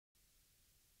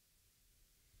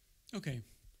Okay,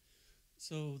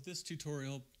 so this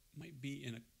tutorial might be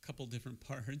in a couple different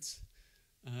parts.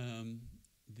 Um,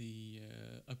 the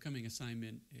upcoming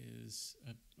assignment is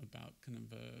about kind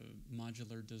of a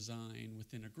modular design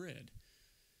within a grid.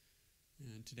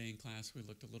 And today in class we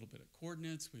looked a little bit at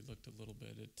coordinates, we looked a little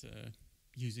bit at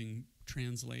using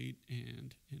translate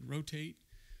and rotate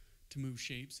to move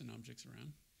shapes and objects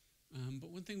around. But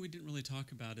one thing we didn't really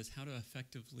talk about is how to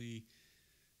effectively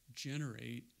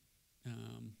generate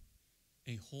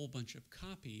a whole bunch of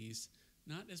copies,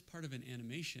 not as part of an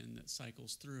animation that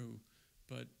cycles through,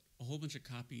 but a whole bunch of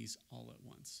copies all at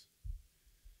once.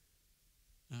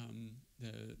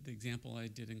 The example I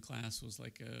did in class was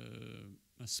like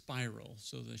a spiral.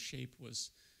 So the shape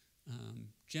was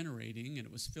generating and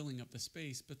it was filling up the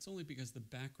space, but it's only because the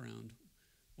background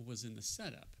was in the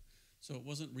setup. So it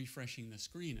wasn't refreshing the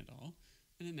screen at all.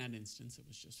 And in that instance, it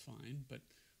was just fine. But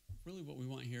really what we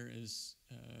want here is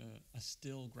a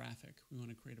still graphic. We want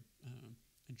to create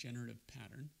a generative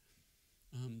pattern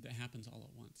that happens all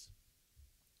at once.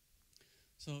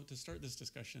 So to start this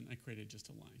discussion, I created just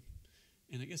a line.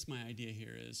 And I guess my idea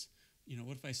here is,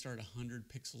 what if I start 100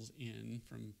 pixels in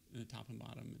from the top and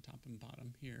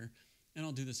bottom here, and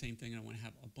I'll do the same thing. I want to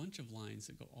have a bunch of lines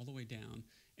that go all the way down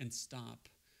and stop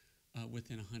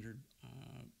within 100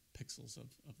 pixels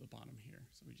of the bottom here.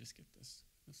 So we just get this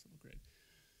little grid.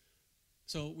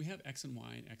 So we have X and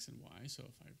Y and X and Y. So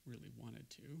if I really wanted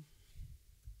to,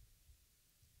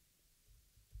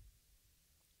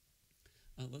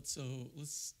 let's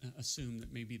assume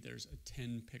that maybe there's a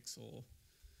 10 pixel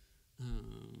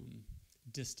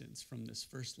distance from this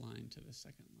first line to the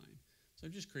second line. So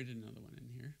I've just created another one in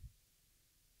here,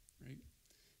 right?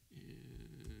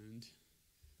 And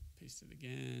paste it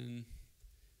again.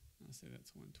 I'll say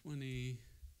that's 120.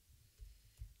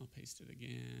 I'll paste it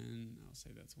again. I'll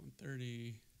say that's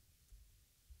 130.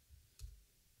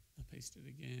 I'll paste it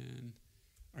again.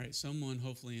 All right, someone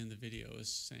hopefully in the video is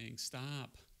saying,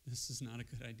 stop, this is not a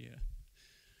good idea.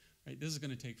 Right, this is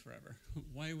going to take forever.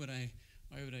 Why would I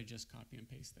just copy and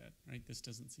paste that, right? This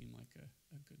doesn't seem like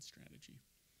a good strategy.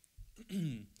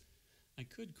 I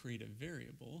could create a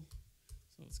variable.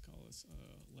 So let's call this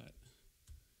let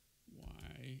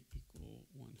y equal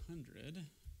 100.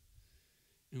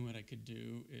 And what I could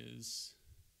do is,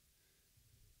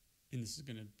 and this is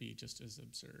going to be just as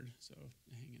absurd, so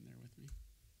hang in there with me.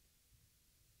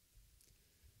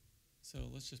 So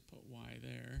let's just put y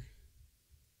there.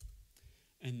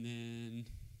 And then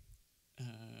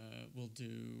we'll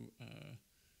do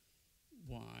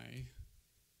y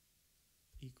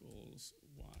equals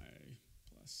y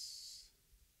plus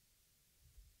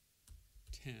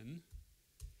 10.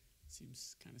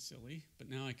 Seems kind of silly, but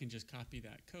now I can just copy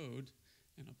that code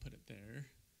and I'll put it there.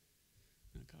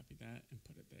 And I'll copy that and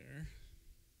put it there.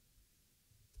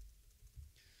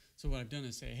 So what I've done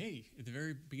is say, hey, at the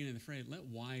very beginning of the frame, let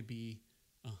y be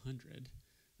 100.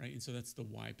 Right, and so that's the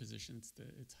y position,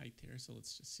 its height here. So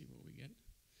let's just see what we get.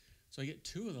 So I get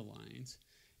two of the lines,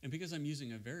 and because I'm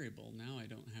using a variable, now I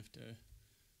don't have to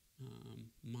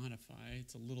modify.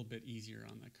 It's a little bit easier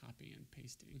on the copy and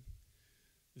pasting.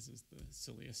 This is the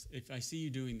silliest. If I see you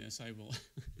doing this, I will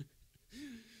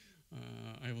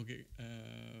I will get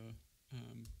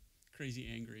crazy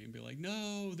angry and be like,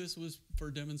 no, this was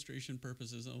for demonstration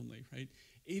purposes only, right?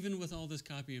 Even with all this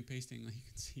copy and pasting, like you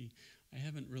can see, I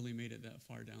haven't really made it that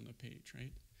far down the page,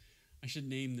 right? I should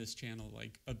name this channel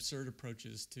like Absurd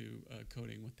Approaches to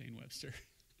Coding with Dane Webster,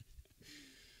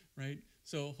 right?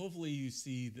 So hopefully you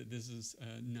see that this is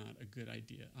not a good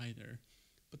idea either.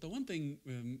 But the one thing,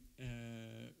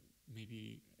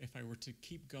 maybe if I were to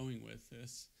keep going with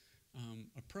this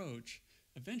approach,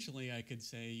 eventually I could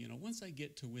say, once I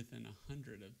get to within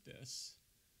 100 of this,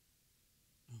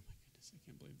 oh my goodness, I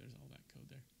can't believe there's all that code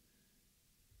there.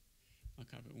 I'll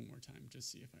copy it one more time,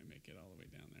 just see if I make it all the way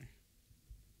down there.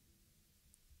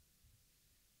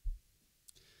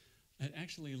 It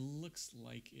actually looks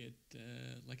like it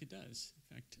does.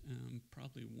 In fact,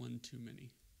 probably one too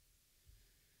many.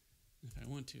 If I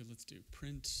want to, let's do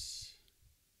print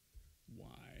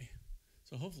y.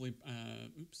 So hopefully,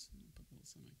 oops, put a little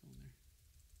semicolon there.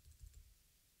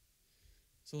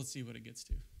 So let's see what it gets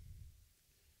to.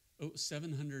 Oh,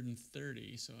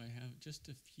 730, so I have just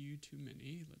a few too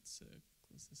many. Let's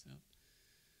close this out.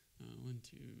 1,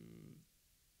 2,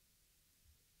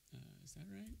 is that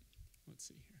right? Let's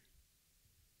see here.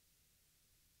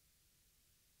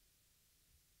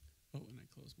 Oh, and I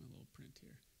closed my little print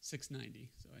here. 690,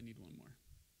 so I need one more.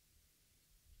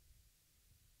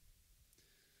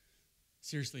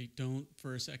 Seriously, don't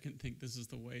for a second think this is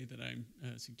the way that I'm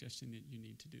suggesting that you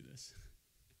need to do this.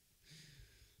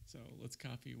 So let's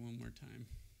copy one more time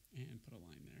and put a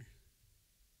line there.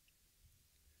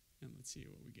 And let's see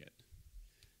what we get.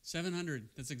 700,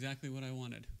 that's exactly what I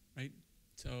wanted, right?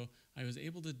 So I was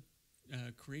able to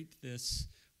create this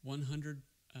 100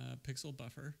 pixel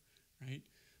buffer, right,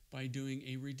 by doing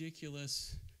a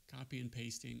ridiculous copy and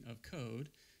pasting of code.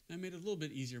 And I made it a little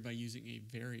bit easier by using a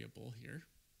variable here,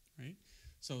 right?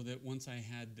 So that once I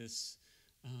had this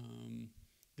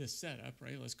this setup,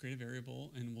 right, let's create a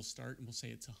variable, and we'll start and we'll say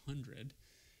it's 100,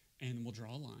 and we'll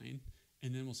draw a line,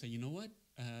 and then we'll say, you know what?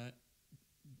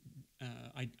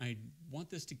 I want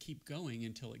this to keep going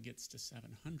until it gets to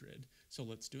 700, so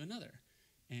let's do another.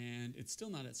 And it's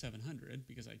still not at 700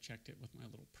 because I checked it with my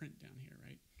little print down here,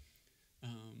 right?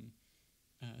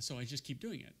 So I just keep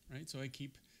doing it, right? So I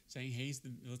keep saying, hey,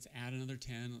 let's add another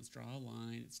 10, let's draw a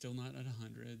line. It's still not at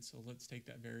 100, so let's take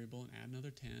that variable and add another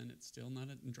 10. It's still not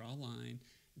at, and draw a line.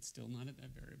 It's still not at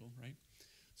that variable, right?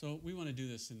 So we want to do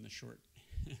this in the short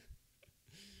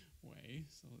way.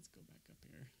 So let's go back up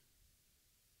here.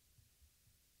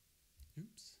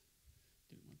 Oops,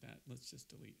 didn't want that. Let's just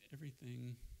delete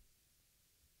everything.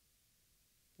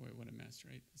 Boy, what a mess,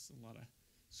 right? This is a lot of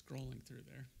scrolling through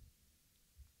there.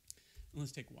 And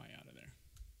let's take y out of there.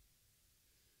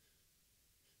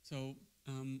 So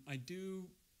I do,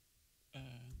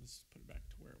 let's put it back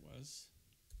to where it was.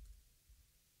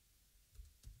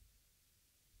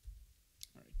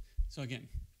 All right, so again,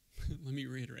 let me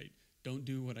reiterate, don't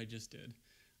do what I just did.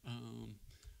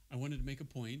 I wanted to make a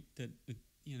point that,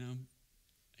 you know,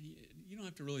 you don't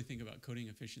have to really think about coding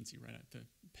efficiency right at the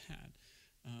bat,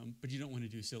 but you don't want to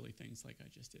do silly things like I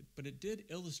just did. But it did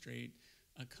illustrate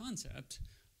a concept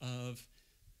of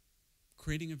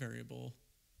creating a variable,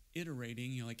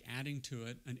 iterating, you know, like adding to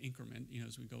it an increment, you know,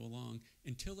 as we go along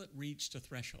until it reached a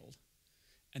threshold.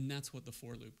 And that's what the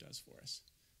for loop does for us.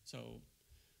 So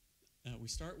we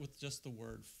start with just the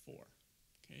word for,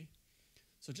 okay?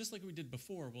 So just like we did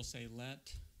before, we'll say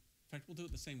let, in fact, we'll do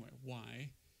it the same way, y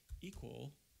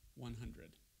equal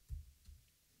 100.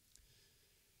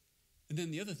 And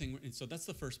then the other thing, and so that's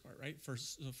the first part, right?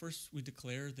 First we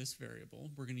declare this variable.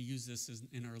 We're going to use this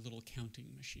in our little counting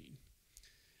machine.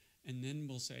 And then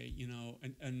we'll say, you know,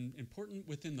 an important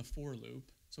within the for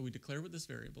loop, so we declare what this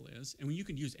variable is, and you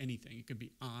can use anything. It could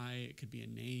be I, it could be a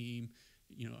name,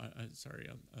 you know,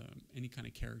 any kind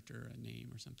of character, a name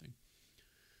or something.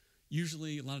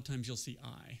 Usually, a lot of times you'll see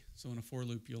I. So in a for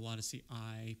loop, you'll a lot of see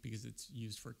I because it's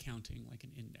used for counting like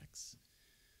an index.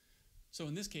 So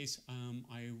in this case,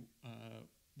 I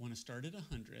want to start at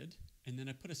 100, and then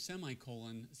I put a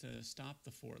semicolon to stop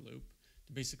the for loop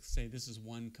to basically say this is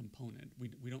one component.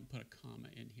 We don't put a comma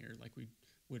in here like we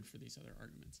would for these other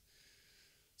arguments.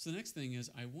 So the next thing is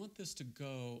I want this to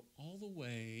go all the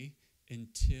way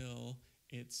until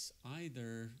it's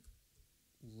either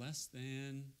less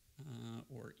than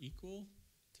or equal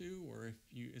to, or if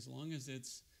you, as long as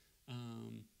it's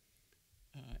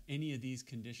any of these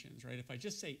conditions, right? If I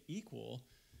just say equal,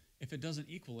 if it doesn't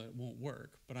equal it won't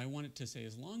work, but I want it to say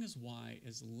as long as y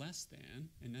is less than,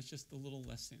 and that's just the little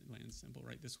less than symbol,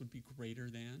 right? This would be greater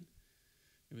than.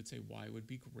 It would say y would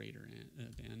be greater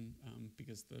than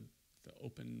because the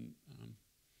open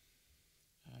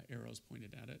arrows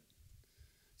pointed at it.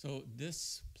 So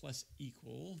this plus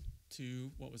equal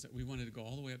to, what was it? We wanted to go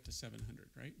all the way up to 700,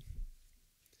 right?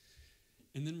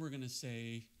 And then we're going to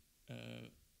say,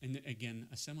 and again,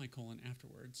 a semicolon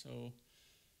afterward. So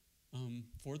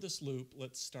for this loop,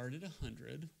 let's start at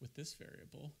 100 with this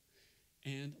variable.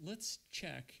 And let's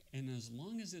check, and as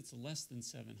long as it's less than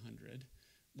 700,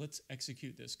 let's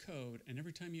execute this code. And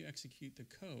every time you execute the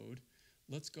code,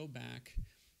 let's go back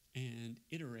and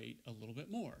iterate a little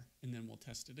bit more, and then we'll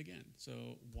test it again.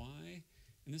 So y,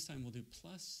 and this time we'll do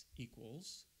plus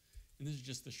equals, and this is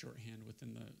just the shorthand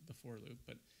within the for loop,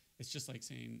 but it's just like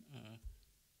saying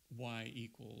y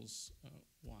equals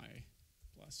y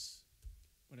plus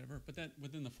whatever, but that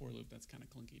within the for loop, that's kind of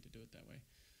clunky to do it that way.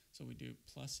 So we do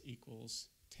plus equals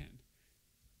 10,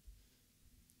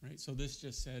 right? So this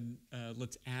just said,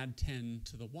 let's add 10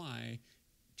 to the y,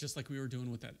 just like we were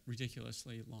doing with that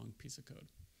ridiculously long piece of code.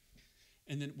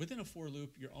 And then within a for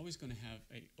loop, you're always going to have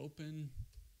a open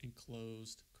and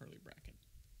closed curly bracket.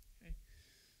 Okay.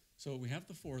 So we have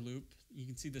the for loop. You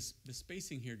can see this, the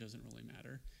spacing here doesn't really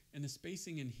matter, and the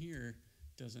spacing in here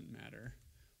doesn't matter.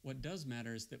 What does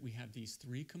matter is that we have these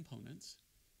three components,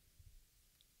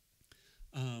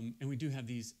 and we do have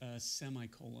these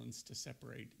semicolons to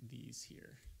separate these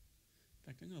here. In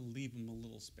fact, I'm going to leave them a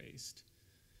little spaced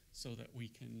so that we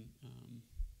can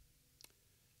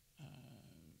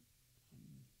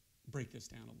break this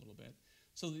down a little bit.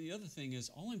 So the other thing is,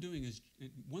 all I'm doing is,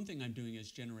 one thing I'm doing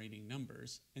is generating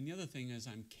numbers, and the other thing is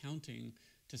I'm counting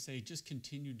to say just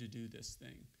continue to do this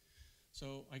thing.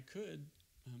 So I could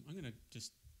I'm going to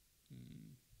just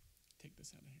take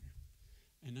this out of here.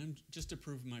 And I'm just to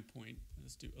prove my point,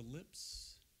 let's do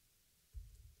ellipse.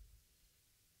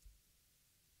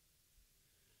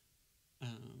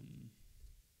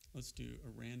 Let's do a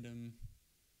random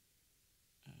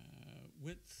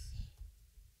width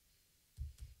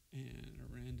and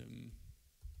a random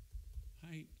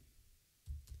height,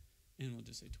 and we'll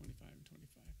just say 25 and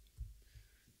 25.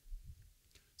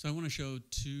 So I want to show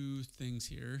two things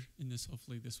here in this.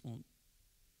 Hopefully this won't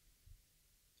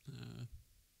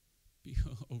be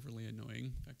overly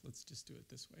annoying. In fact, let's just do it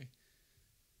this way.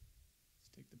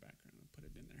 Let's take the background and put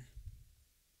it in there.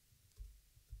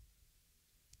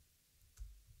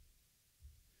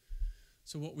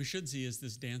 So what we should see is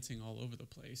this dancing all over the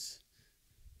place.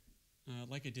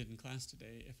 Like I did in class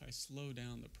today, if I slow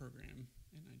down the program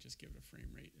and I just give it a frame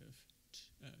rate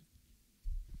of...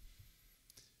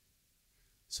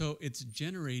 so it's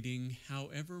generating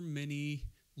however many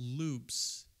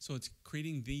loops. So it's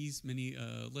creating these many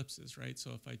ellipses, right?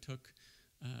 So if I took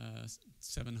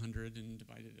 700 and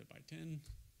divided it by 10,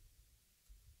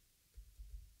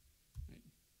 right,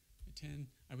 by 10,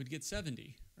 I would get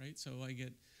 70, right? So I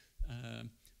get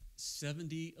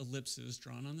 70 ellipses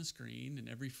drawn on the screen in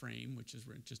every frame, which is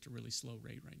just a really slow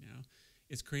rate right now.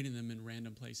 It's creating them in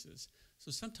random places.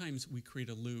 So sometimes we create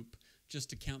a loop just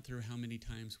to count through how many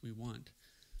times we want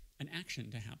an action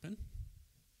to happen,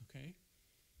 okay?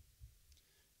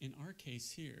 In our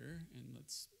case here, and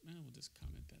we'll just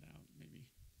comment that out, maybe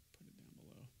put it down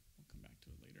below. We'll come back to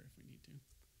it later if we need to.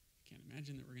 I can't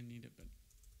imagine that we're going to need it, but...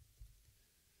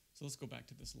 So let's go back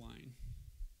to this line.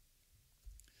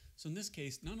 So in this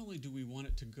case, not only do we want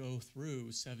it to go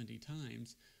through 70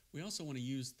 times, we also want to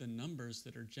use the numbers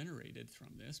that are generated from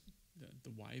this,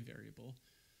 the y variable,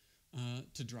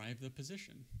 to drive the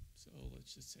position. So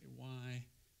let's just say y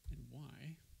and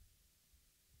y.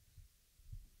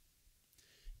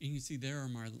 And you can see there are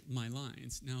my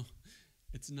lines. Now,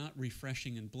 it's not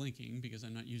refreshing and blinking because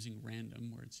I'm not using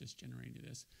random where it's just generating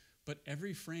this. But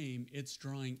every frame, it's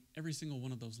drawing every single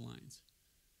one of those lines,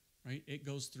 right? It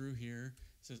goes through here,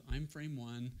 says I'm frame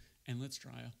 1, and let's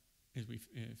draw, as we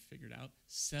figured out,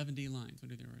 70 lines. What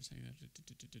do they were saying?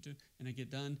 And I get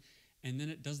done, and then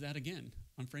it does that again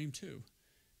on frame 2.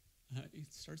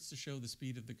 It starts to show the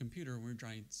speed of the computer. We're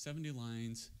drawing 70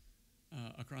 lines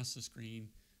across the screen,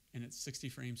 and it's 60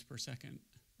 frames per second,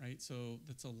 right? So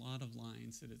that's a lot of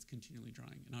lines that it's continually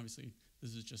drawing. And obviously,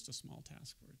 this is just a small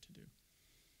task for it to do.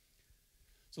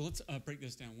 So let's break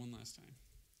this down one last time.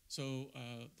 So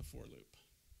the for loop.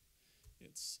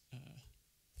 It's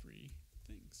 3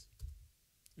 things.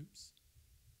 Oops.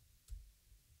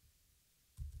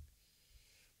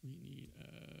 We need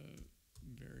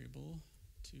a variable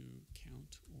to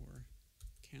count or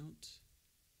count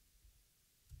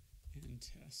and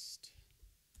test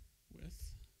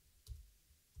with.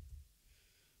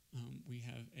 We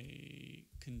have a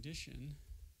condition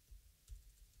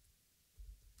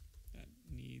that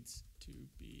needs to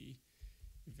be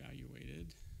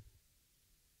evaluated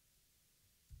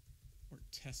or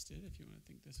tested, if you want to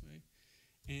think this way.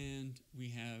 And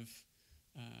we have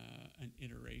an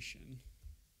iteration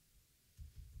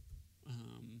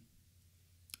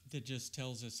that just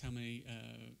tells us how many,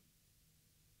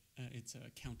 it's a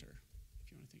counter,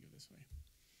 if you want to think of it this way.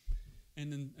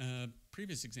 And then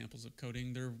previous examples of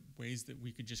coding, there are ways that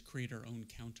we could just create our own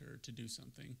counter to do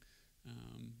something.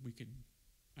 We could,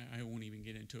 I won't even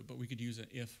get into it, but we could use an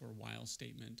if or while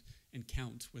statement and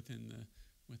count within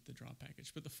with the draw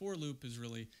package. But the for loop is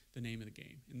really the name of the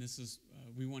game. And this is,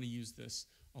 we want to use this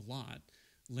a lot.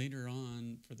 Later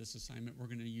on for this assignment, we're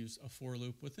going to use a for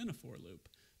loop within a for loop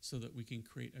so that we can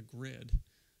create a grid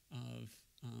of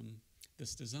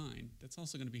this design. That's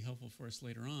also going to be helpful for us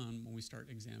later on when we start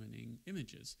examining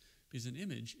images, because an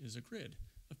image is a grid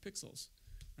of pixels,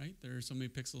 right? There are so many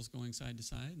pixels going side to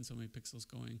side and so many pixels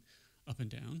going up and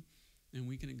down, and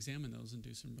we can examine those and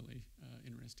do some really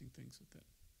interesting things with it.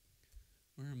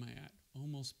 Where am I at?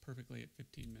 Almost perfectly at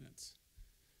 15 minutes.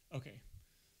 Okay,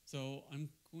 so I'm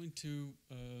going to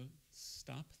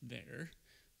stop there.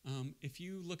 If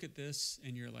you look at this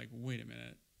and you're like, wait a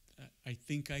minute, I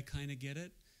think I kind of get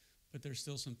it, but there's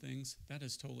still some things, that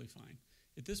is totally fine.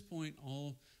 At this point,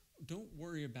 don't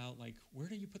worry about like, where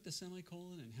do you put the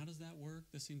semicolon and how does that work?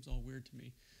 This seems all weird to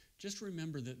me. Just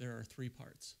remember that there are 3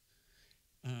 parts.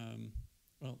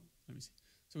 Well, let me see.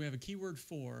 So we have a keyword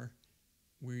for,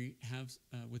 we have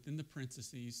within the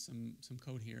parentheses some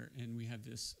code here, and we have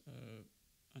this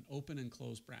an open and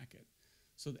close bracket.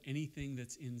 So that anything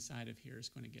that's inside of here is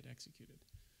going to get executed.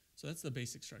 So that's the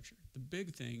basic structure. The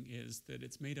big thing is that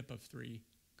it's made up of 3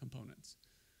 components.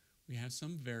 We have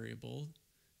some variable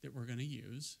that we're going to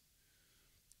use.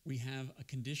 We have a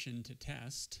condition to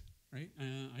test, right?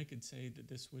 I could say that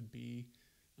this would be,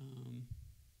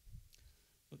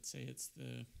 let's say it's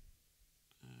the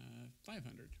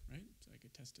 500, right? So I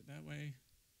could test it that way.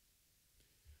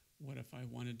 What if I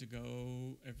wanted to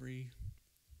go every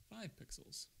 5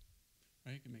 pixels,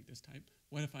 right? I can make this type.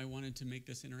 What if I wanted to make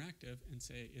this interactive and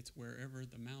say it's wherever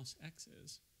the mouse X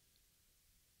is,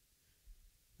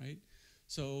 right?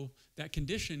 So that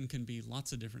condition can be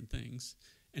lots of different things.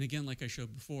 And again, like I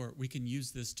showed before, we can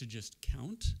use this to just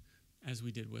count, as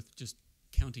we did with just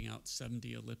counting out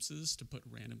 70 ellipses to put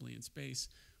randomly in space,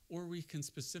 or we can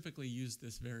specifically use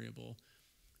this variable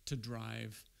to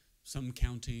drive some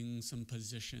counting, some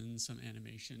position, some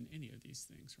animation, any of these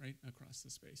things, right, across the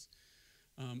space.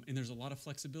 And there's a lot of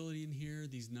flexibility in here.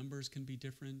 These numbers can be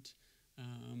different.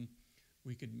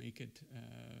 We could make it,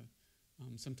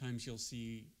 sometimes you'll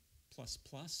see plus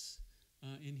plus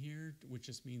in here, which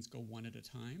just means go one at a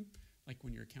time, like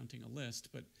when you're counting a list.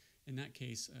 But in that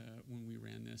case, when we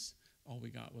ran this, all we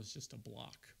got was just a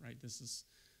block, right? This is,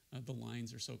 the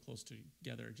lines are so close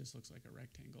together, it just looks like a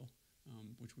rectangle,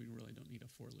 which we really don't need a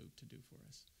for loop to do for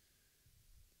us.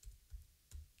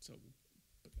 So we'll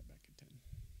put that back at 10.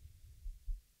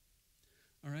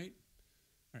 All right.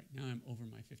 All right, now I'm over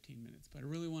my 15 minutes, but I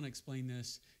really want to explain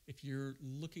this. If you're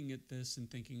looking at this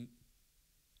and thinking,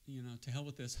 you know, to hell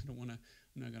with this, I'm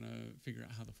not going to figure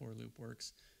out how the for loop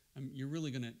works. You're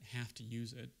really going to have to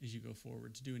use it as you go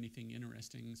forward to do anything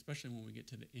interesting, especially when we get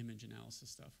to the image analysis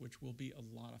stuff, which will be a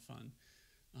lot of fun.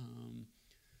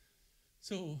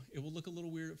 So it will look a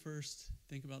little weird at first.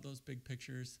 Think about those big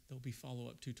pictures. There'll be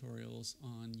follow-up tutorials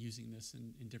on using this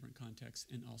in different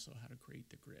contexts and also how to create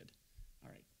the grid. All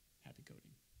right, happy coding.